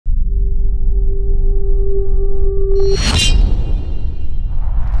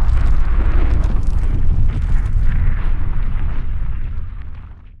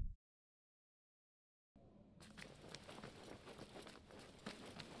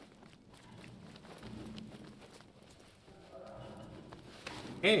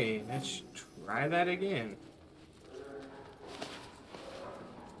Hey, let's try that again.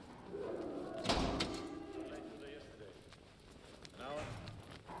 An hour?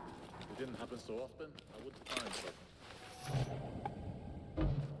 If it didn't happen so often, I wouldn't mind something.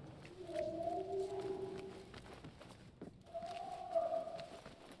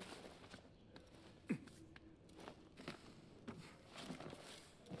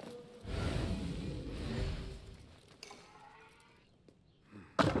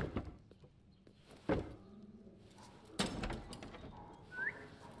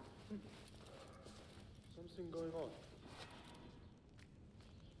 Something going on.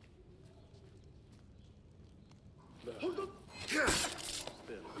 Hold on! Still.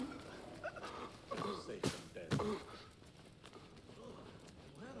 Safe and dead.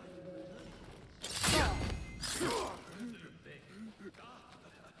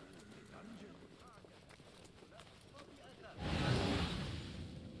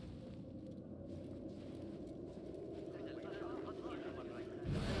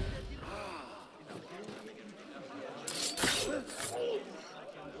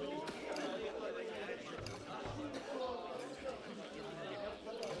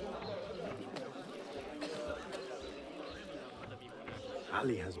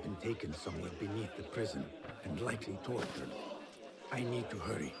 Ali has been taken somewhere beneath the prison and likely tortured. I need to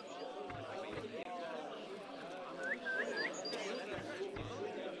hurry.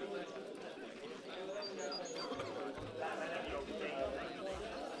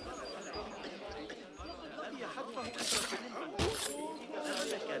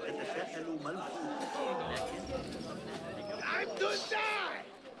 I'm to die!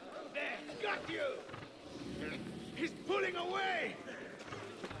 There, got you! He's pulling away!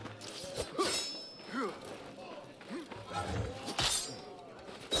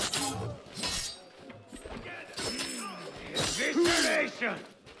 Evisceration!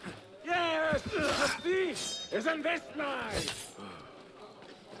 Yes! See? Isn't this nice?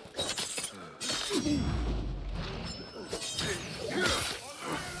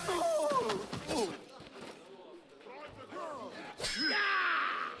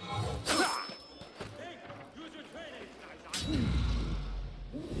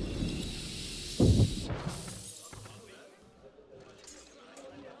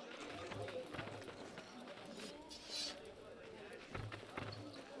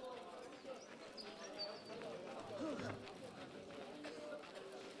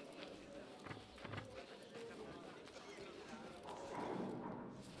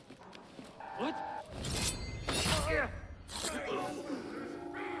 What?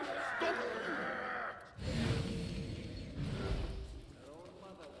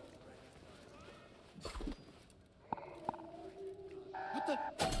 What the?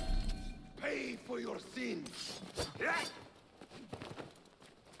 Pay for your sins!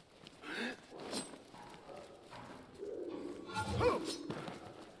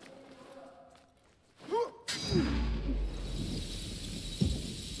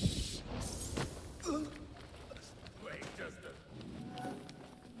 Wait just a...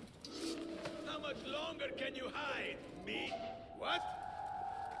 How much longer can you hide, me? What?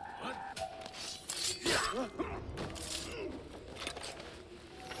 What?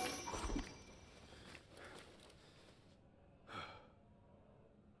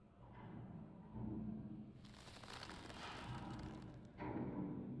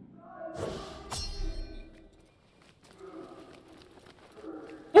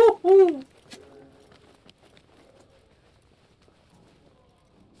 Woohoo!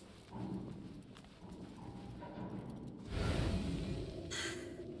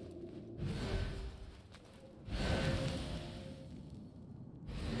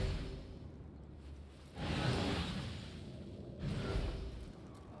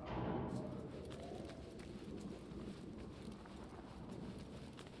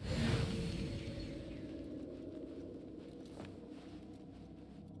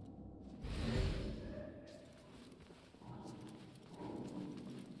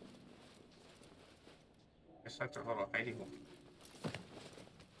 Guess that's a little hiding hole.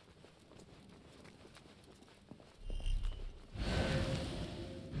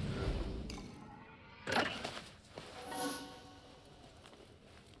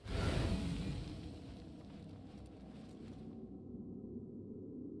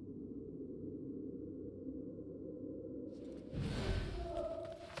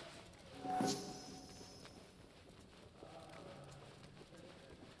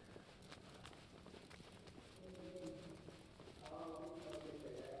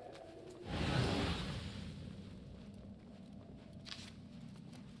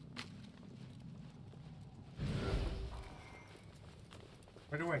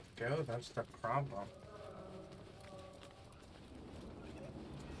 Where do I go? That's the problem.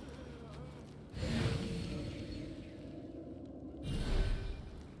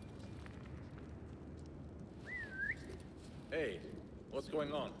 Hey, what's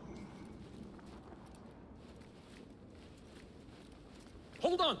going on?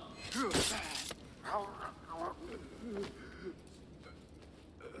 Hold on!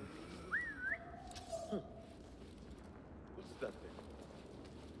 What's that thing?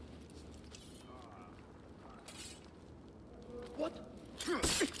 What?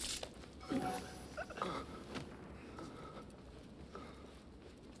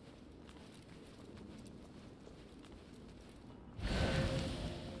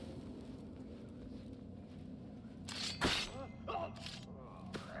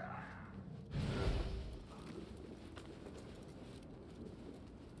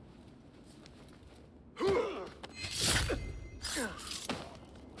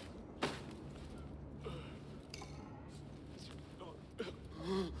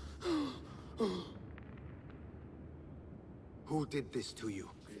 Who did this to you?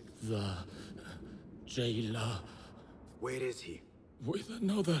 The jailer Where is he? with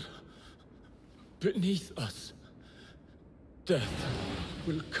another beneath us. Death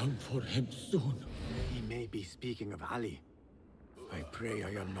will come for him soon. He may be speaking of Ali. I pray I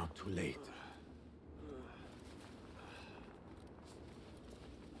am not too late.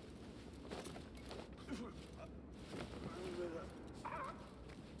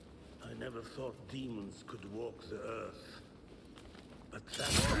 I never thought demons could walk the earth. But that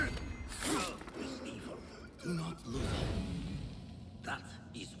is evil. Do not lose hope. That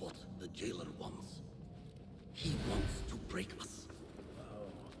is what the jailer wants. He wants to break us.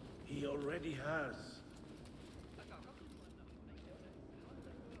 Oh, he already has.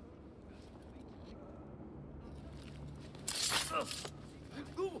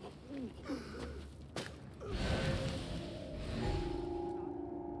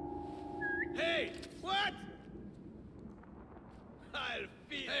 Hey! What? I'll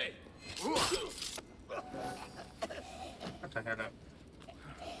feed. Hey! Got to head up.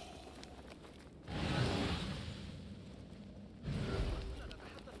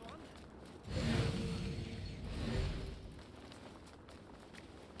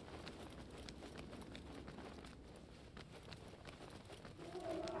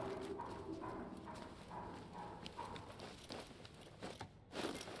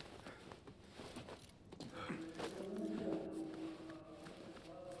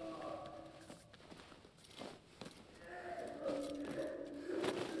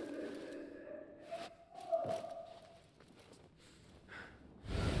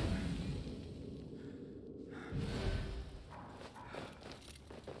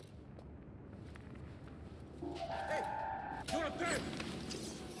 You're up there!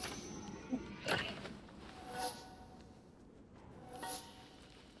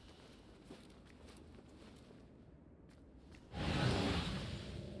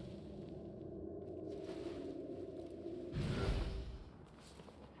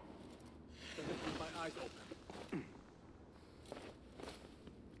 Keep my eyes open.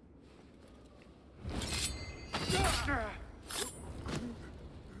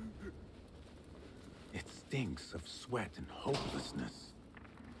 It stinks of sweat and hopelessness.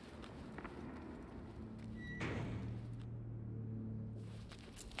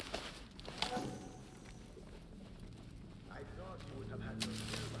 I thought you would have had your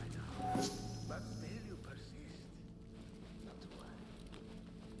fill by now. But still you persist. Not to worry.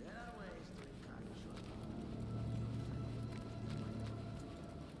 There are ways to encourage your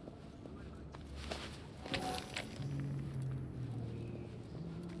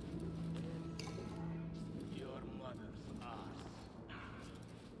Your mother's ass.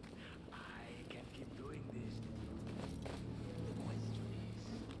 I can keep doing this. The question is,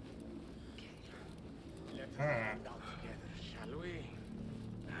 let us find out together, shall we?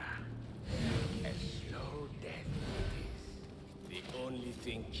 A slow death it is. The only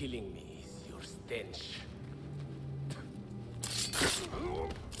thing killing me is your stench.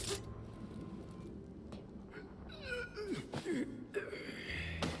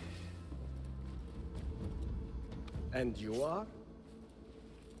 And you are?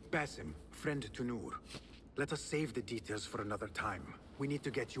 Basim, friend to Noor. Let us save the details for another time. We need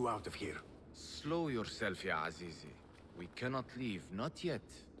to get you out of here. Slow yourself, ya Azizi. We cannot leave, not yet.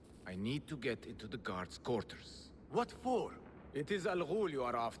 I need to get into the guards' quarters. What for? It is Al Ghul you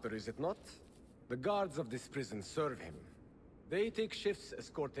are after, is it not? The guards of this prison serve him. They take shifts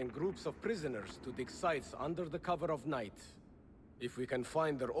escorting groups of prisoners to dig sites under the cover of night. If we can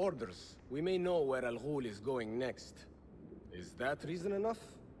find their orders, we may know where Al Ghul is going next. Is that reason enough?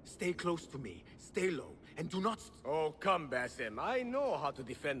 Stay close to me, stay low, and do not... Oh, come, Basim. I know how to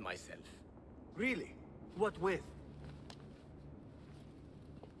defend myself. Really? What with?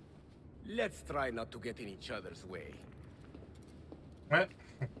 Let's try not to get in each other's way. What?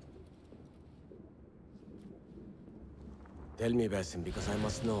 Tell me, Basim, because I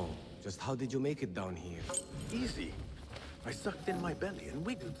must know. Just how did you make it down here? Easy. I sucked in my belly and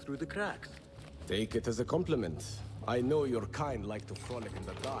wiggled through the cracks. Take it as a compliment. I know your kind like to frolic in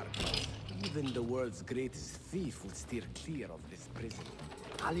the dark. Even the world's greatest thief will steer clear of this prison.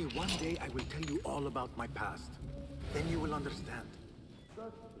 Ali, one day I will tell you all about my past. Then you will understand.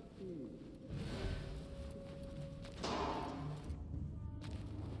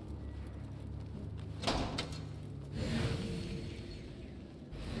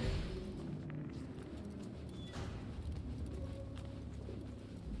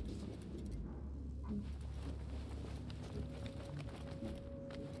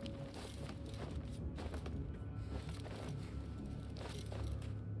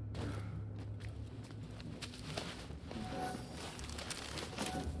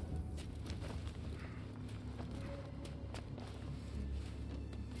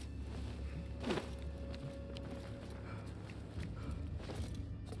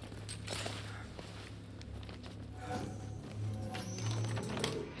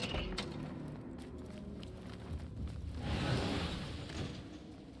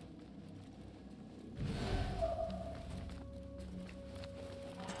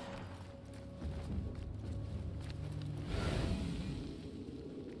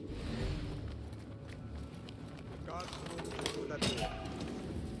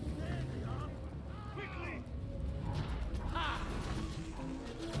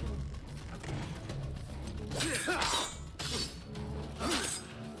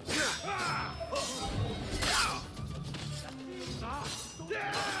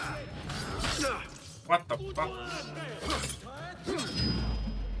 What the fuck?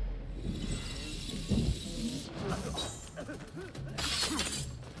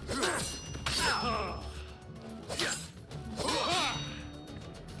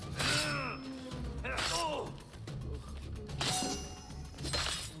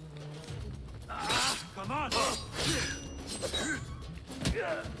 Come on!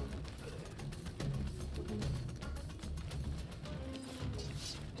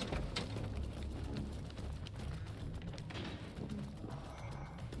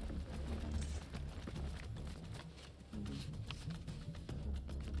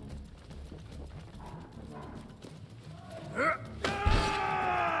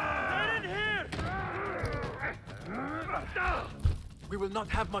 We will not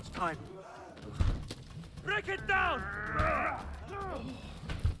have much time. Break it down!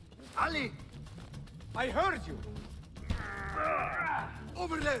 Ali! I heard you!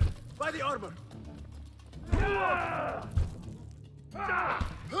 Over there! By the armor!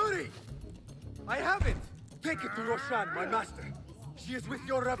 Hurry! I have it! Take it to Roshan, my master. She is with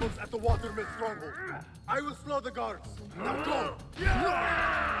your rebels at the Waterman stronghold. I will slow the guards. Now go! There you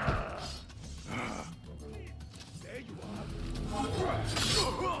are.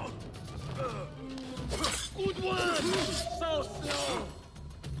 Good one! So slow!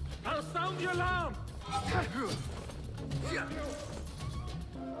 I'll sound the alarm! Back up! Yeah,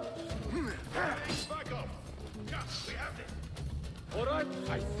 we have this! All right,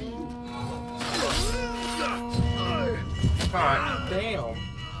 I see you. God damn.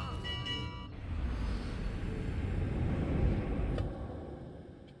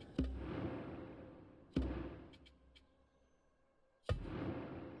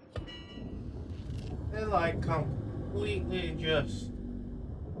 They like completely just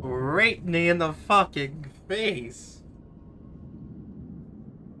raped me in the fucking face.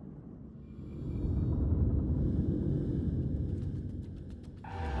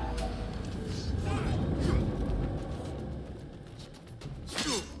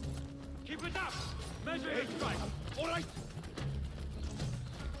 Keep it up! Measure his strike! All right!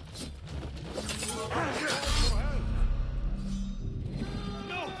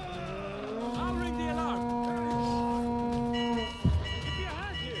 No! I'll ring the alarm! Give me a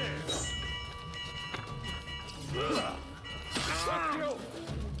hand here! Fuck you!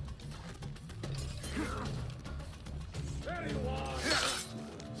 There you are!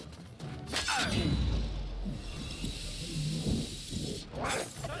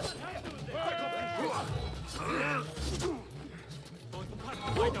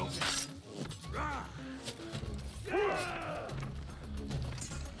 Wide open.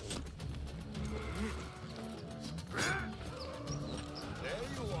 There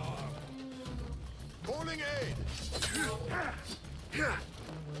you are. Call Incoming aid!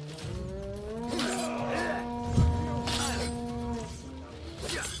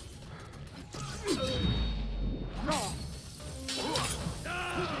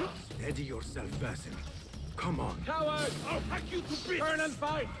 Steady yourself, Basim. Come on. Coward! I'll hack you to bits! Turn and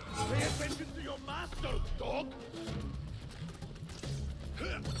fight! Pay attention to your master, dog! No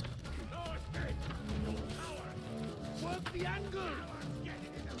escape! No coward! Work the angle!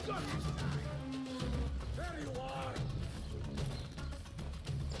 Got it! There you are!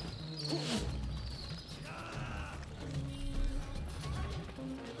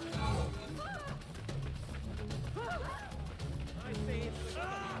 I see it.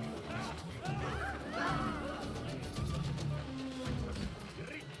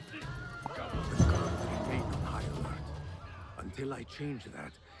 Remain on high alert. Until I change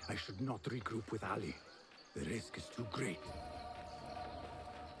that, I should not regroup with Ali. The risk is too great.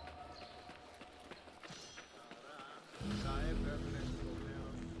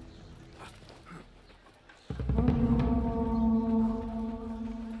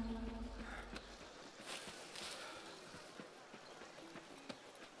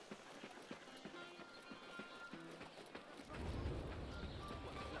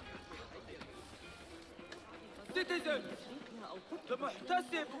 Citizens, the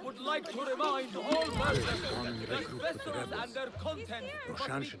Muhtasib would like to remind all merchants that vessels and their contents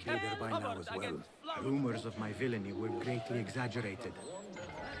Roshan should be there by now as well. Rumors of my villainy were greatly exaggerated.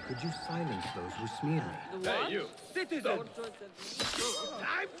 Could you silence those who smear me? Hey, you! Citizens,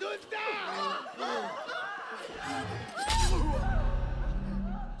 Time to die!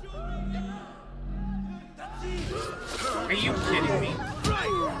 Are you kidding me?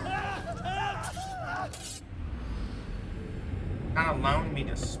 Not allowing me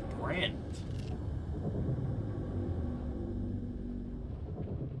to sprint.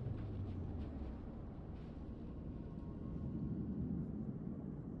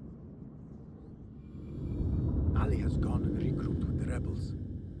 Ali has gone and regrouped with the rebels.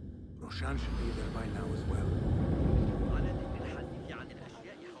 Roshan should be there by now as well.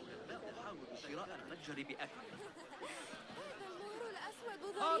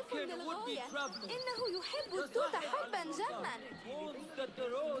 Harkin would be traveling. إنه يحب التوت حبا جما. Owns the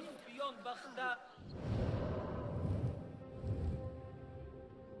road beyond Baghdad.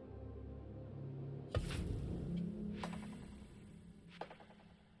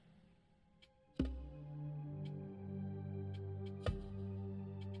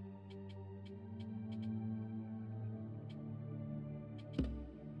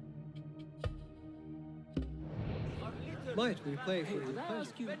 Might we play for your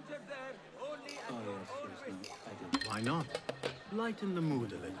pleasure? Why not? Lighten the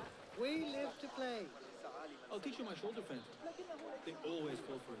mood a little. We live to play. I'll teach you my shoulder fence. They always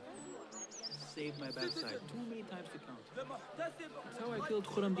fall for it. Saved my backside too many times to count. That's how I killed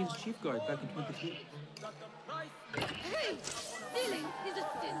Khurramdin's chief guard back in 23. Hey! Stealing is a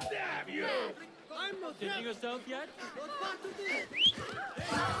sin. Damn you! I'm not hitting yourself yet? What part of this?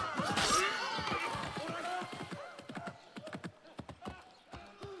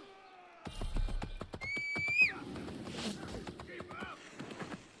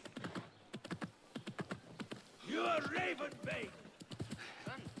 You are raven bait!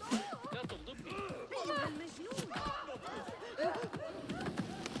 لا تغضبني.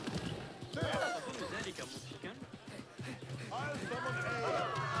 أظن ذلك مضحكا. I'll summon aid!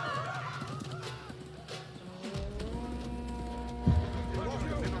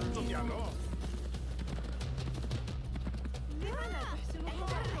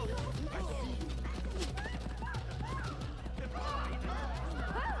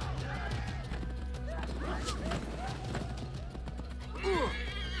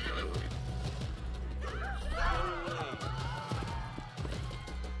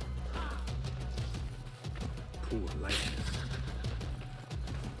 Poor lightness.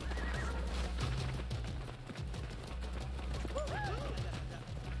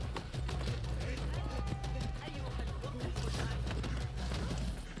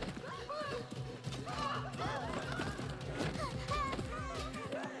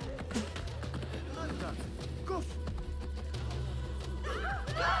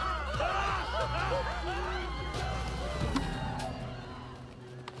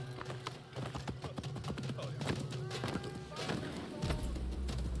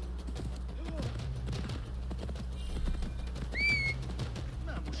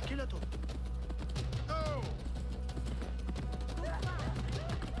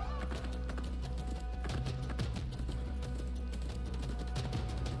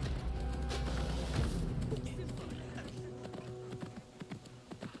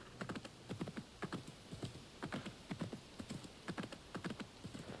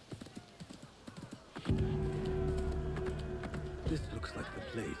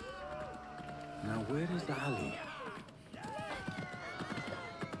 Where's Ali?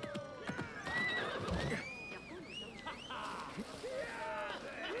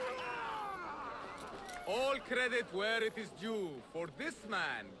 All credit where it is due, for this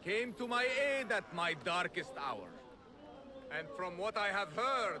man came to my aid at my darkest hour. And from what I have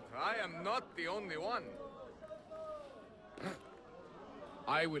heard, I am not the only one.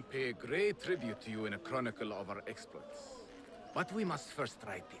 I will pay great tribute to you in a chronicle of our exploits. But we must first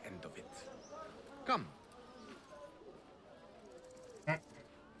write the end of it. Come.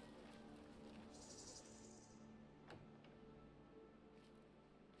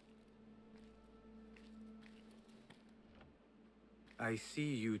 I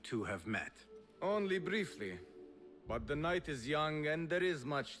see you two have met. Only briefly. But the night is young and there is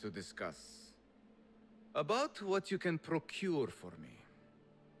much to discuss. About what you can procure for me.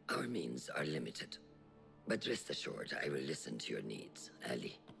 Our means are limited. But rest assured, I will listen to your needs,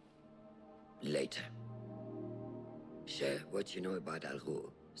 Ali. Later. Share what you know about Al Ghul,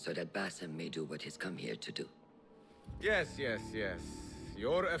 so that Basim may do what he's come here to do. Yes.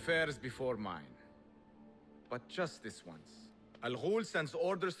 Your affairs before mine. But just this once. Al Ghul sends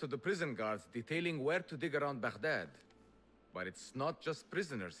orders to the prison guards detailing where to dig around Baghdad. But it's not just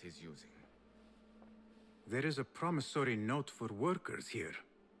prisoners he's using. There is a promissory note for workers here.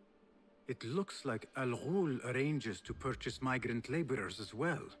 It looks like Al Ghul arranges to purchase migrant laborers as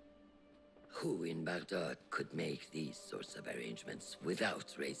well. Who in Baghdad could make these sorts of arrangements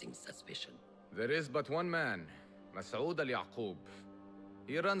without raising suspicion? There is but one man, Masoud al-Yaqub.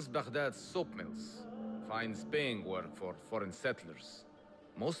 He runs Baghdad's soap mills, finds paying work for foreign settlers,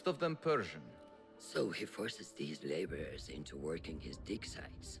 most of them Persian. So he forces these laborers into working his dig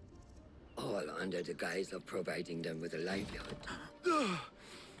sites, all under the guise of providing them with a livelihood.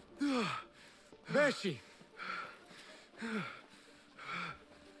 Beshi!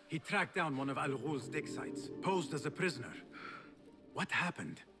 He tracked down one of Al Ghul's dig sites, posed as a prisoner. What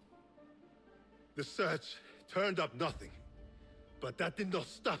happened? The search turned up nothing. But that did not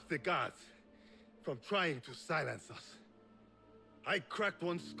stop the guards from trying to silence us. I cracked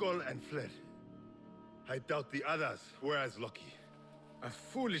one skull and fled. I doubt the others were as lucky. A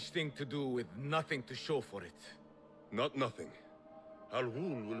foolish thing to do with nothing to show for it. Not nothing. Al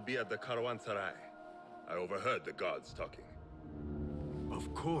Ghul will be at the Caravanserai. I overheard the guards talking.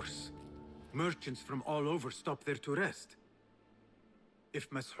 Of course. Merchants from all over stop there to rest. If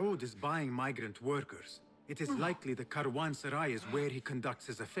Masoud is buying migrant workers, it is likely the Caravanserai is where he conducts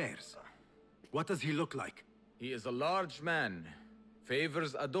his affairs. What does he look like? He is a large man.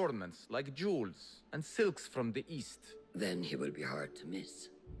 Favors adornments like jewels and silks from the east. Then he will be hard to miss.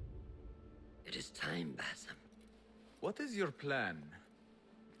 It is time, Basim. What is your plan?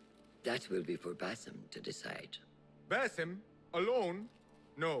 That will be for Basim to decide. Basim? Alone?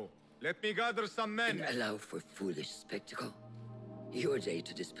 No. Let me gather some men. And allow for foolish spectacle. Your day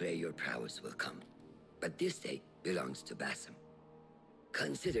to display your prowess will come. But this day belongs to Basim.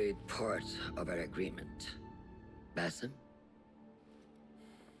 Consider it part of our agreement. Basim?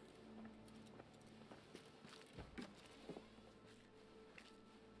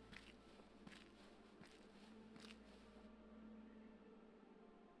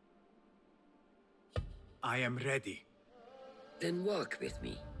 I am ready. Then walk with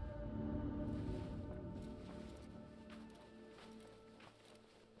me.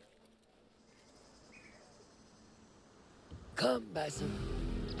 Come, Basim.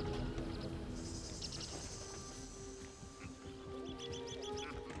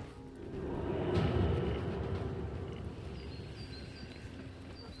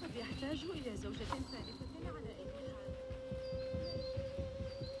 قد يحتاج إلى زوجة ثالثة على أي حال.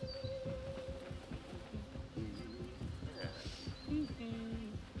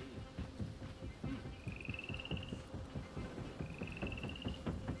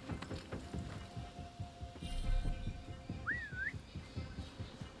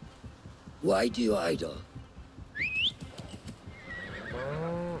 Why do you idle?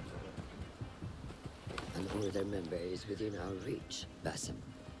 An older member is within our reach, Basim.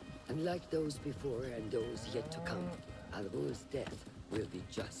 Unlike those before and those yet to come, Al Ghul's death will be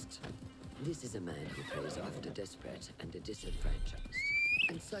just. This is a man who preys off the desperate and the disenfranchised.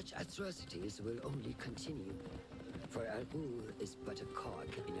 And such atrocities will only continue. For Al Ghul is but a cog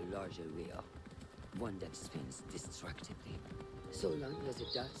in a larger wheel, one that spins destructively. So long as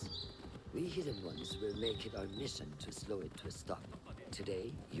it does, we Hidden Ones will make it our mission to slow it to a stop.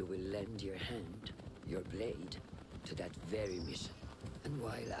 Today, you will lend your hand, your blade, to that very mission. And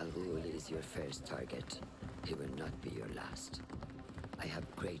while Al Ghul is your first target, he will not be your last. I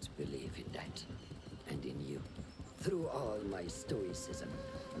have great belief in that, and in you. Through all my stoicism,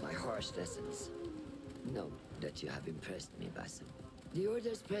 my harsh lessons, Know that you have impressed me, Basim. The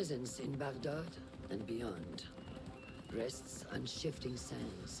Order's presence in Baghdad and beyond rests on shifting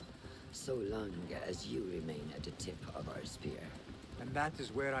sands, so long as you remain at the tip of our spear. And that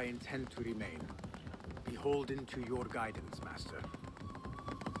is where I intend to remain. Beholden to your guidance, Master.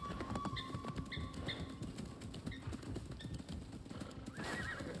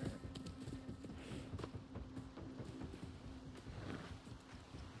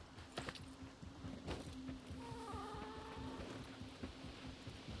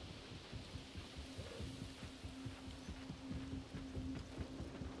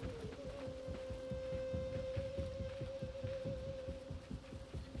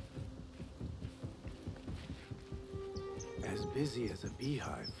 As busy as a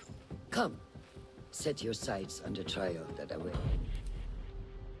beehive. Come, set your sights on the trial that awaits.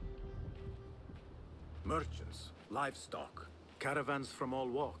 Merchants, livestock, caravans from all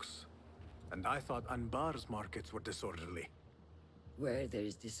walks. And I thought Anbar's markets were disorderly. Where there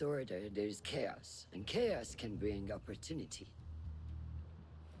is disorder, there is chaos, and chaos can bring opportunity.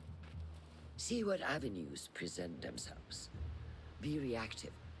 See what avenues present themselves. Be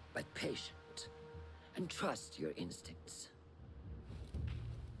reactive, but patient, and trust your instincts.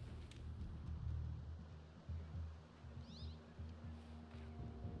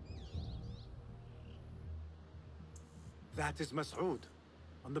 That is Mas'ud,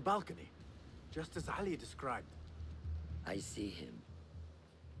 on the balcony, just as Ali described. I see him.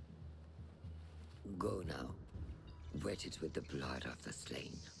 Go now. Wet it with the blood of the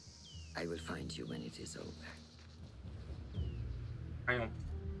slain. I will find you when it is over. I am.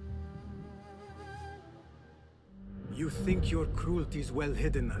 You think your cruelties well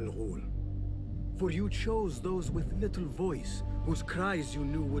hidden, Al-Ghul. For you chose those with little voice, whose cries you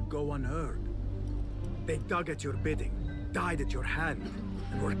knew would go unheard. They dug at your bidding, died at your hand,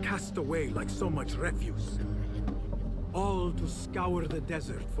 and were cast away like so much refuse. All to scour the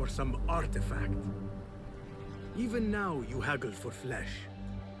desert for some artifact. Even now you haggle for flesh,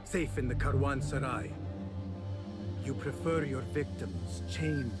 safe in the Karwansarai. You prefer your victims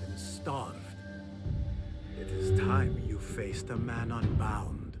chained and starved. It is time you faced a man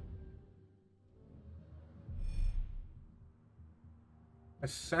unbound.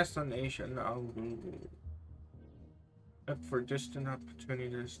 Assassination of look for distant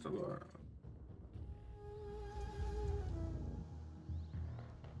opportunities to lure.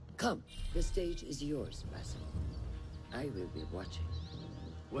 Come, the stage is yours, Basim. I will be watching.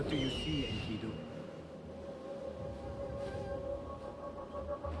 What do you see, Enkidu?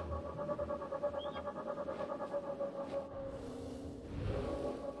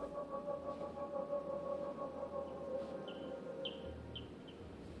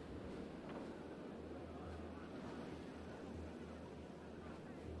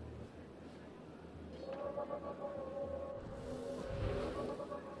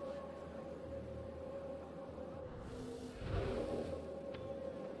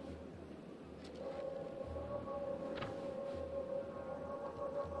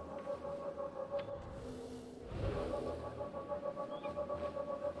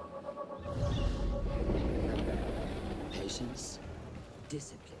 Patience,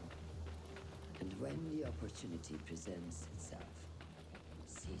 discipline, and when the opportunity presents itself,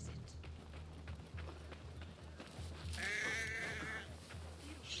 seize it.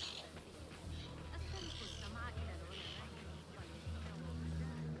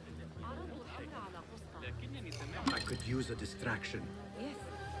 I could use a distraction. Yes.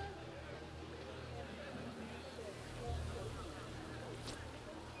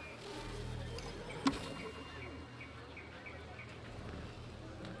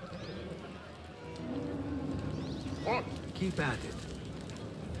 What? Keep at it.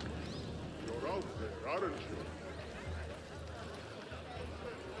 You're out there, aren't you?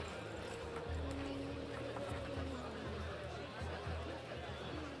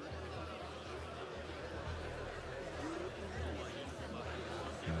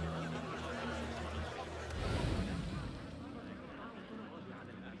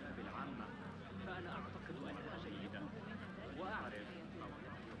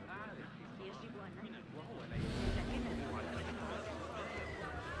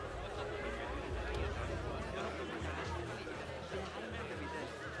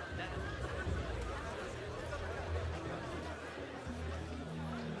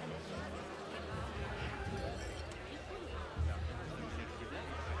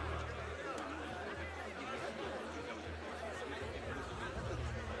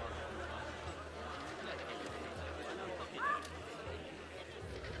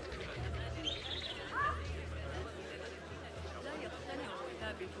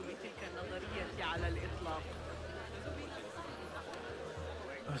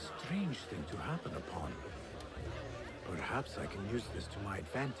 A strange thing to happen upon. Perhaps I can use this to my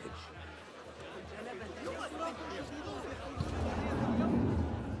advantage.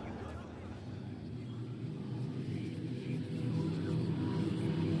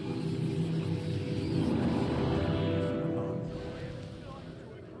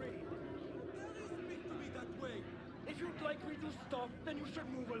 If you'd like me to stop, then you should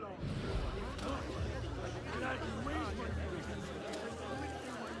move along.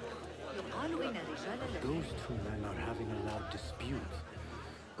 Those two men are having a loud dispute,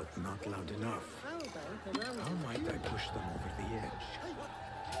 but not loud enough. How might I push them over the edge?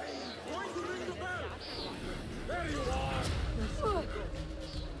 There you are!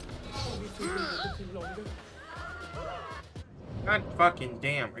 God fucking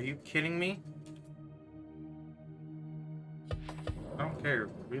damn, are you kidding me? I don't care.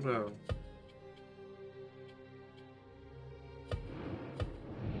 Reload.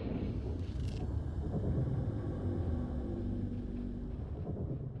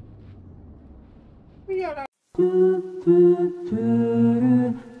 We are